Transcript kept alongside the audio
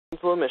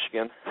Peninsula,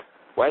 Michigan.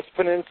 West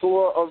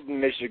Peninsula of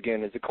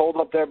Michigan. Is it cold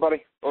up there,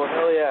 buddy? Oh,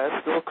 hell yeah,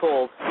 it's still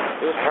cold.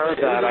 It was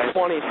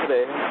 20s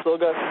today, and still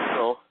got some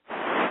snow.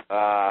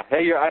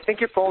 Hey, I think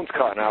your phone's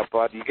cutting out,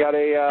 bud. You got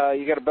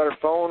a better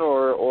phone,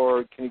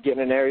 or can you get in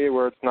an area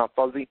where it's not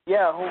fuzzy?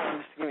 Yeah, hold on,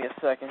 just give me a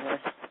second here.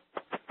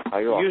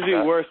 It's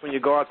usually worse when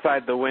you go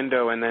outside the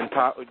window and then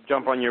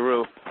jump on your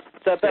roof.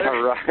 Is that better?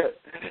 Yeah, right.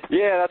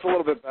 Yeah, that's a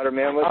little bit better,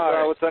 man.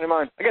 What's on your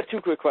mind? I got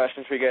 2 quick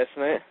questions for you guys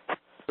tonight.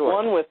 Sure.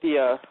 One with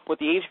the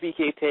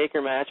HBK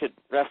Taker match at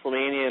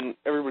WrestleMania, and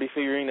everybody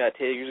figuring that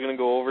Taker's going to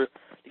go over. Do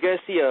you guys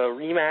see a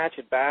rematch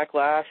at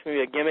Backlash,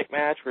 maybe a gimmick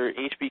match where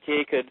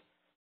HBK could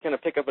kind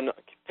of pick up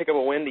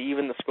a win to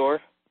even the score?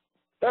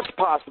 That's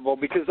possible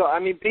because,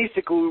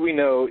 basically we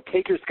know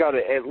Taker's got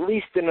at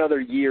least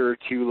another year or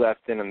 2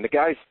 left in him. The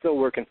guy's still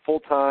working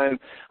full-time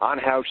on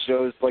house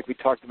shows like we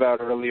talked about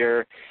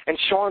earlier, and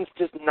Shawn's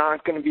just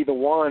not going to be the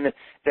one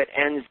that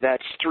ends that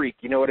streak,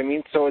 you know what I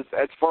mean? So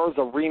as far as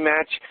a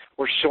rematch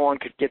where Shawn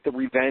could get the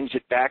revenge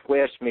at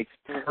Backlash makes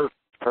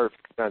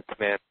perfect sense,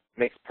 man.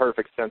 Makes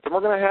perfect sense. And we're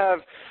going to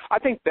have, I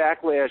think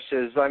Backlash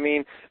is,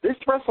 this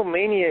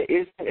WrestleMania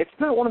it's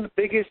not one of the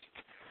biggest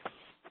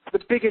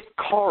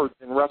cards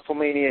in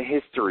WrestleMania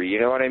history, you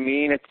know what I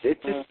mean? It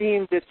just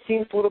seems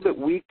a little bit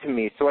weak to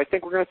me. So I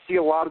think we're going to see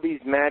a lot of these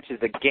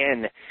matches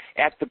again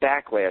at the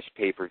Backlash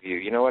pay-per-view,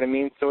 you know what I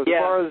mean? So as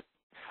far as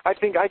I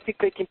think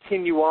they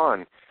continue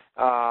on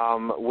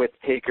with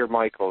Taker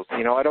Michaels.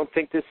 You know, I don't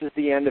think this is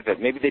the end of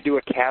it. Maybe they do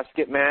a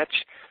casket match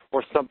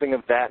or something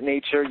of that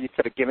nature. You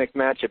said a gimmick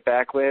match at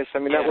Backlash.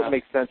 That would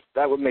make sense.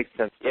 That would make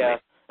sense to me.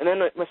 And then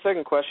my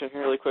second question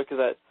here really quick is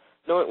that,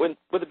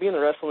 with it being the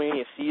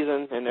WrestleMania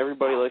season and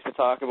everybody likes to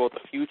talk about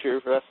the future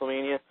of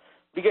WrestleMania,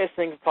 do you guys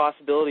think the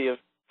possibility of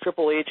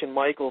Triple H and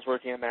Michaels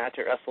working a match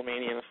at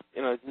WrestleMania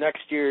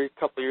next year, a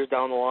couple of years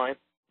down the line?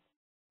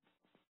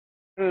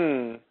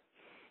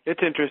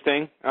 It's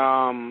interesting.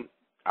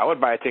 I would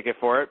buy a ticket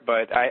for it,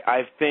 but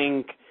I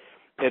think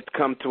it's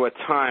come to a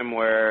time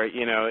where,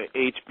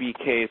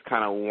 HBK is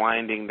kind of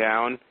winding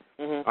down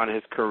on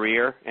his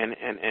career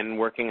and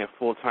working a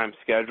full-time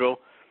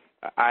schedule.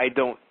 I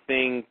don't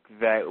think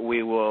that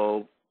we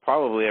will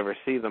probably ever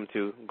see them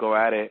to go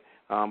at it,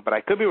 but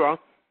I could be wrong.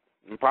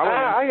 Probably.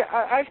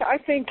 I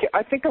think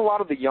a lot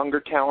of the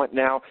younger talent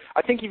now,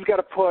 I think you've got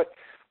to put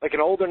like an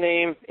older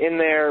name in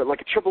there,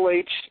 like a Triple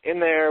H in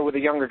there with a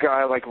younger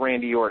guy like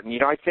Randy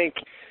Orton. I think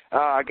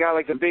a guy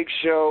like the Big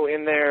Show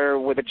in there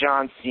with a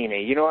John Cena.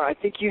 I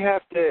think you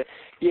have to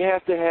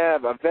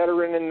have a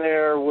veteran in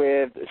there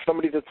with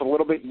somebody that's a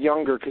little bit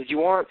younger because you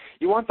want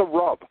the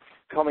rub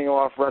coming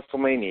off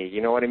WrestleMania,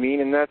 you know what I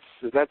mean? And that's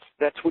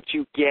what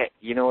you get,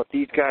 if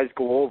these guys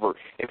go over.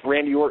 If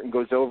Randy Orton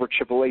goes over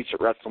Triple H at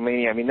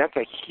WrestleMania, that's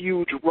a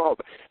huge rub.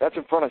 That's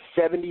in front of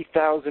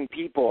 70,000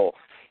 people.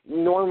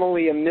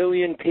 Normally a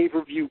million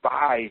pay-per-view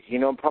buys,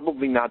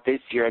 probably not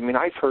this year.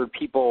 I've heard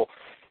people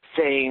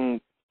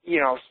saying,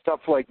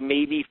 stuff like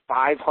maybe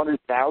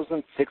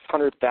 500,000,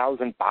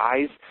 600,000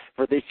 buys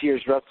for this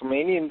year's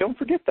WrestleMania. And don't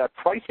forget that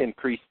price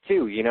increase,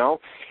 too,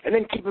 And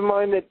then keep in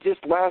mind that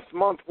just last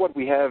month,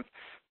 we have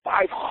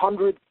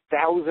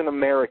 500,000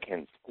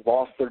 Americans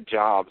lost their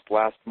jobs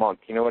last month,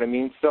 you know what I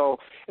mean? So,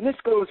 and this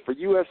goes for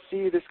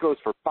UFC, this goes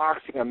for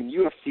boxing.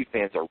 UFC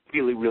fans are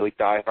really, really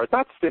diehard.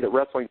 Not to say that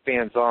wrestling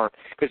fans aren't,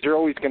 because they're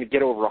always going to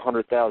get over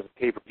 100,000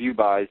 pay-per-view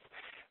buys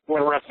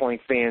when wrestling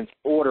fans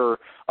order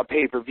a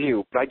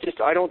pay-per-view. But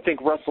I don't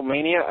think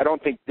WrestleMania, I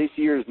don't think this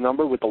year's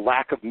number with the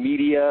lack of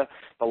media,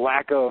 the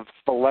lack of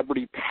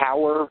celebrity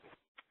power,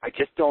 I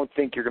just don't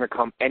think you're going to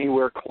come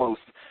anywhere close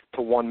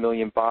to 1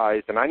 million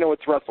buys. And I know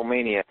it's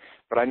WrestleMania,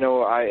 but I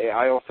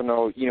also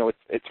know,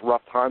 it's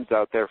rough times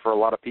out there for a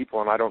lot of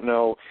people, and I don't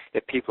know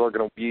if people are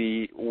going to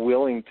be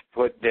willing to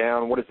put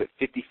down,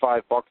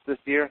 $55 this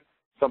year?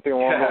 Something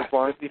along those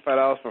lines?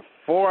 $55 for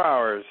 4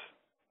 hours.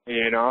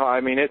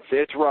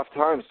 It's rough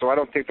times, so I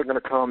don't think they're going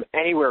to come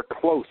anywhere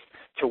close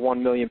to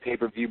 1 million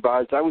pay-per-view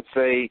buys. I would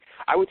say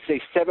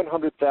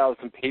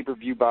 700,000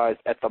 pay-per-view buys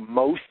at the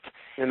most.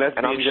 And that's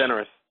being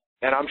generous.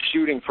 And I'm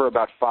shooting for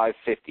about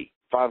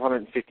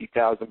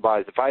 550,000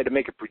 buys. If I had to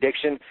make a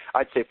prediction,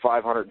 I'd say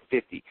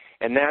 550.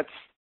 And that's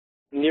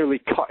nearly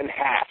cut in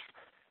half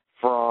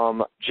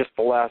from just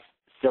the last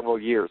several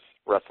years,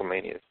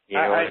 WrestleManias.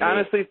 I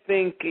honestly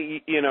think,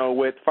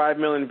 with 5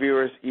 million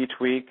viewers each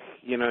week,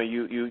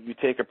 you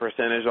take a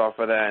percentage off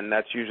of that, and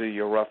that's usually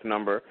your rough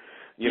number.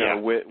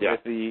 With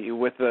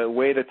the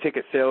way the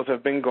ticket sales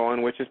have been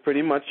going, which is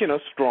pretty much,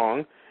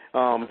 strong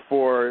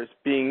for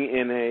being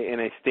in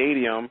a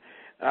stadium.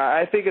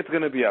 I think it's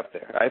going to be up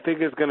there. I think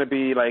it's going to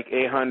be like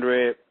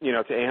 800,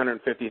 to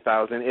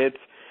 850,000. It's,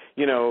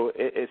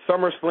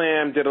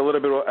 SummerSlam did a little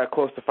bit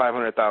close to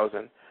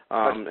 500,000,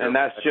 and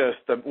that's just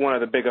one of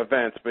the big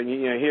events. But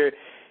here,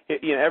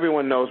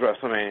 everyone knows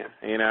WrestleMania.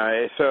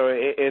 So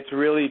it's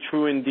really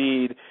true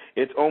indeed.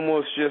 It's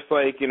almost just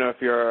like if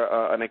you're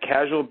a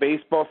casual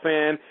baseball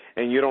fan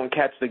and you don't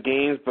catch the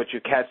games, but you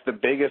catch the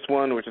biggest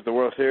one, which is the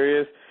World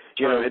Series.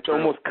 It's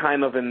almost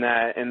kind of in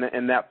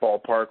that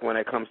ballpark when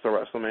it comes to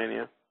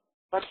WrestleMania.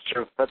 That's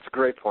true. That's a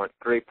great point.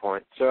 Great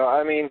point. So,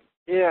 I mean,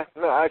 yeah,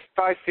 no,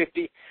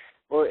 550,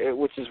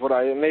 which is what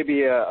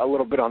maybe a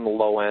little bit on the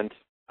low end.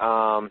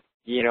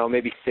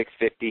 Maybe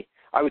 650.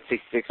 I would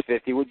say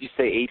 650. Would you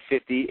say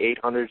 850,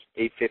 800,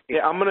 850?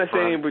 Yeah, I'm gonna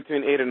say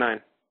between 8 or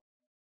 9.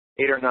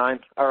 8 or 9.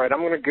 All right,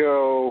 I'm gonna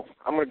go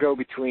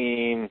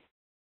between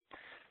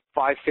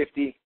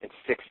 550 and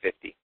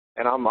 650.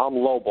 And I'm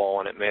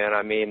lowballing it, man.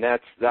 I mean,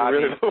 if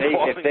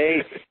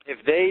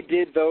they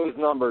did those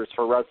numbers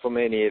for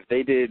WrestleMania, if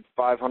they did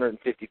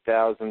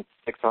 550,000,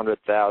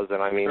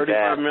 600,000, I mean,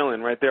 $35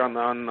 million right there on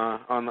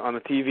the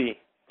TV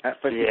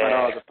at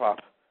 $55 a pop.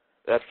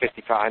 That's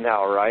 55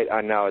 now, right?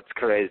 I know, it's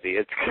crazy.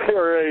 It's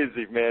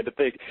crazy, man, to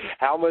think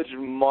how much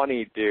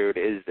money, dude,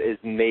 is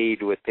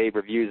made with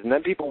pay-per-views. And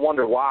then people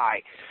wonder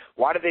why.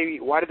 Why do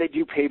they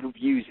do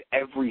pay-per-views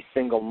every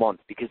single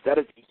month? Because that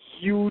is a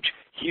huge,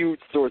 huge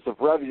source of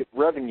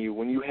revenue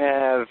when you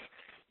have,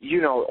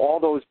 all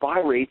those buy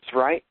rates,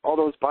 right? All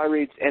those buy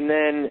rates, and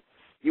then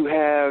you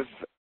have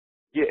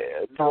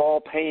they're all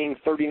paying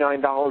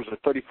 $39 or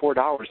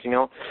 $34,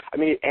 I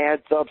mean, it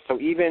adds up. So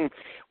even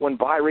when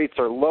buy rates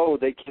are low,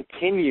 they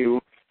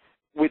continue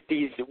with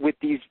these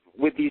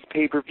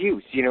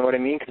pay-per-views, you know what I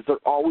mean? Because they're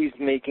always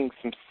making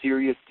some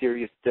serious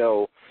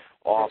dough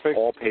off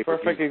all pay-per-views.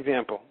 Perfect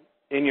example.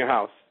 In Your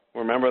House.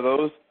 Remember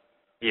those?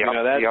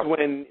 Yeah. That's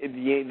when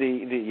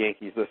the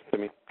Yankees, listen to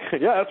me.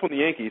 That's when the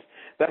Yankees.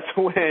 That's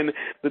when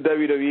the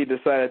WWE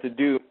decided to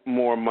do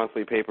more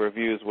monthly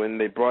pay-per-views, when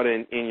they brought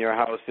in Your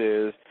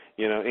Houses.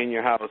 In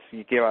Your House,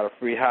 you gave out a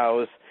free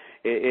house.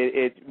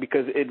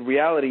 Because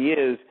reality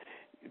is,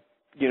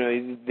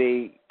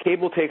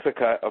 cable takes a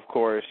cut, of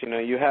course.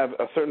 You have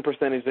a certain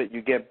percentage that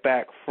you get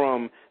back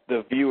from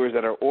the viewers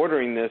that are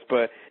ordering this,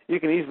 but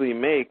you can easily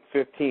make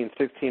 $15,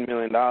 $16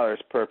 million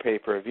per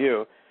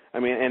pay-per-view. I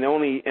mean, and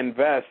only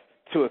invest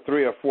 $2 or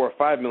 $3 or $4 or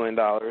 $5 million,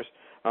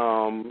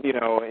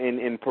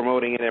 in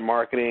promoting it and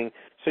marketing.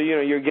 So,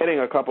 you're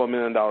getting a couple of $1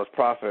 million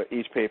profit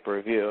each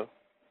pay-per-view.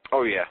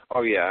 Oh yeah.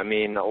 I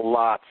mean,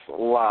 lots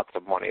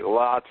of money,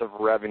 lots of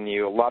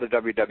revenue. A lot of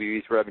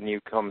WWE's revenue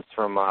comes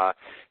from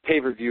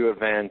pay-per-view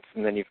events,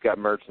 and then you've got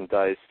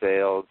merchandise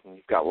sales, and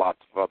you've got lots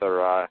of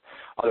other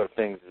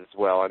things as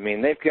well. I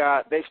mean, they've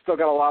still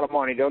got a lot of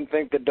money. Don't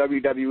think that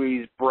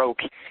WWE's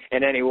broke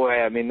in any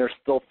way. I mean, they're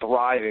still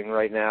thriving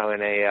right now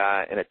in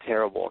a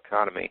terrible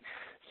economy.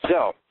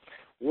 So,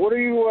 what do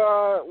you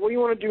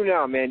want to do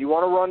now, man? You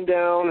want to run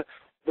down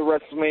the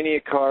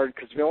WrestleMania card,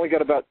 because we only got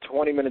about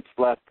 20 minutes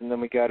left, and then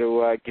we got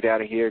to get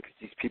out of here because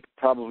these people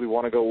probably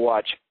want to go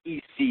watch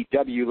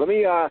ECW. Let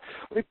me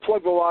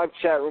plug the live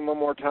chat room one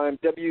more time.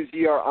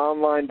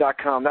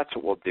 WZROnline.com. That's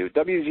what we'll do.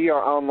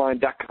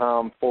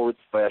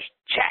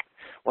 WZROnline.com/chat.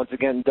 Once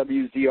again,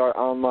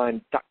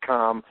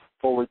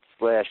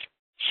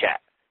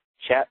 WZROnline.com/chat.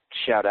 Chat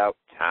shout out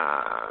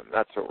time.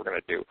 That's what we're gonna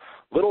do.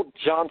 Little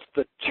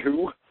Johnsta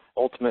 2,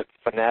 Ultimate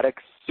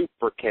Fanatics,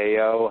 Super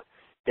KO.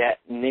 That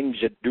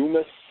Ninja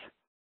Dumas,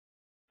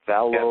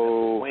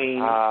 Velo,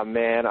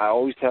 man, I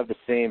always have the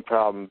same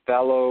problem.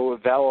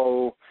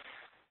 Valadia,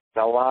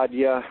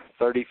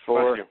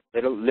 34,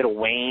 Little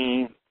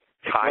Wayne,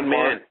 One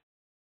man.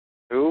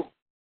 Who?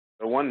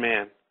 The one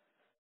man.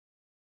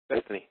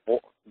 Destiny. Boy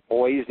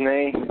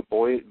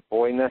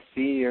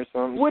Nessie or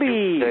something.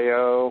 Woody.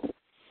 A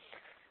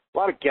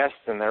lot of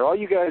guests in there. All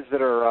you guys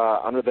that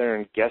are under there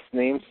in guest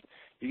names,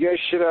 you guys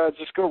should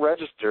just go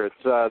register.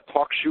 It's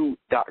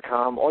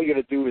talkshoe.com. All you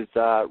got to do is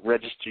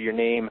register your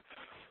name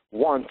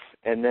once,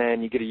 and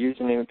then you get a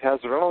username and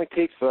password. It only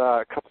takes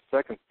a couple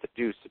seconds to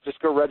do, so just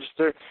go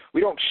register.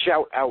 We don't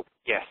shout out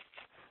guests,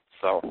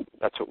 so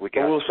that's what we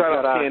got. We'll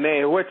shout out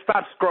TNA.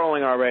 Stop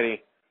scrolling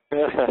already.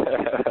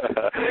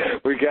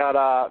 We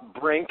got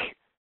Brink.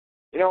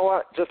 You know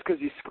what? Just because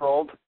he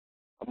scrolled,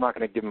 I'm not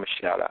going to give him a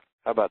shout out.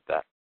 How about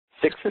that?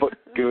 6 foot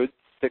good.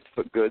 6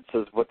 foot good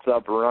says, "What's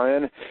up,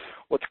 Ryan?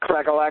 What's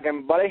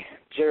crack-a-lackin', buddy?"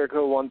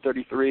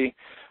 Jericho133,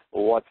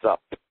 what's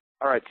up?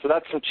 All right, so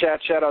that's some chat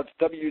shout-outs,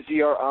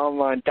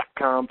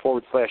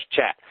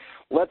 WZROnline.com/chat.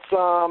 Let's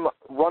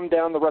run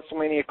down the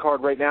WrestleMania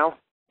card right now,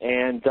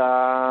 and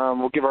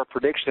we'll give our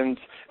predictions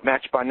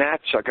match by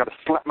match. I got to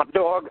slap my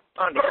dog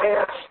on the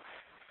ass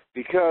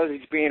because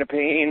he's being a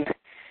pain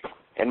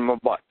in my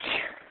butt.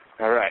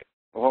 All right.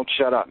 Won't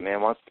shut up, man.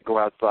 Wants to go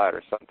outside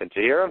or something. Did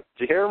you hear him?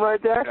 Did you hear him right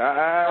there?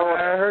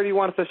 I heard he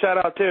wants to shout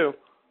out, too.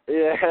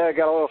 Yeah, I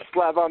got a little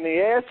slap on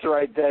the ass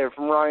right there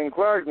from Ryan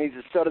Clark. Needs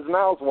to shut his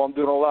mouth while I'm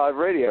doing a live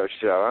radio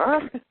show, huh?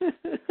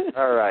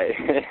 All right.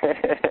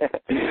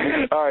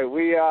 All right,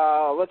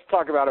 let's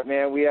talk about it,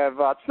 man. We have,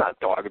 it's not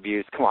dog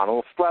abuse. Come on, a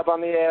little slap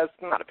on the ass,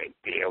 not a big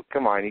deal.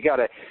 Come on, you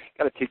gotta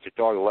teach your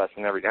dog a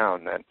lesson every now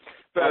and then.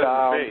 But, in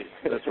the face.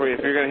 That's where,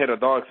 if you're going to hit a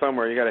dog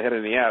somewhere, you got to hit it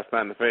in the ass,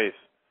 not in the face.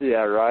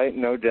 Yeah, right.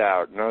 No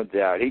doubt.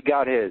 He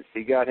got his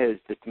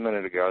just a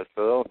minute ago.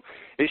 So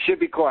it should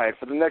be quiet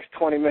for the next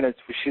 20 minutes.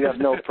 We should have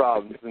no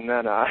problems, and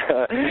then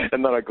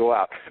I'll go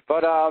out.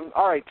 But all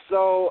right.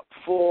 So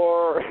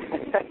for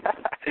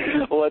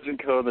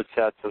Legend Code in the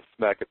chat, so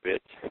smack a bitch.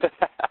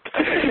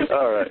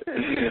 All right.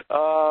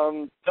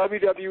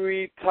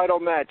 WWE title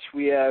match.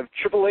 We have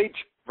Triple H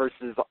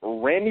versus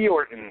Randy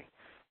Orton.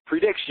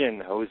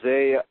 Prediction: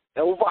 Jose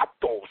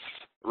Elvatos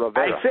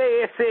Rivera.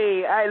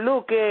 I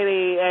look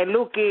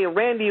at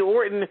Randy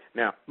Orton.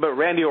 No, but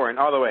Randy Orton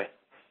all the way.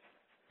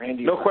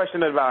 No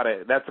question about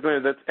it. That's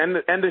end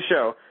the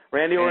show.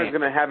 Randy Orton's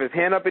going to have his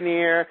hand up in the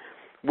air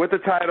with the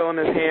title in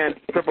his hand.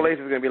 Triple H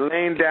is going to be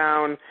laying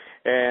down,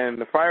 and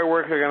the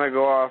fireworks are going to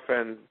go off,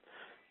 and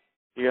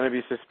you're going to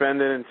be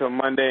suspended until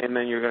Monday, and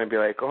then you're going to be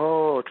like,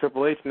 oh,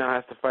 Triple H now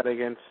has to fight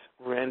against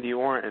Randy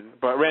Orton.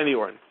 But Randy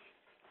Orton.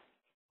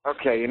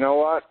 Okay, you know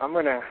what? I'm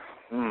going to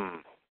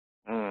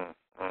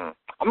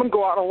I'm going to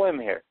go out on a limb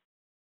here.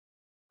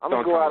 I'm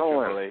going to go out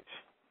on a limb.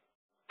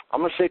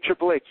 I'm going to say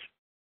Triple H.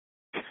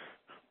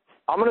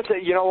 I'm going to say,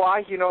 you know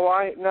why?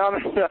 No,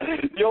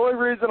 the only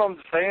reason I'm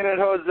saying it,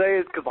 Jose,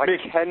 is because I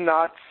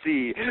cannot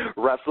see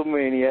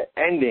WrestleMania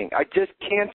ending. I just can't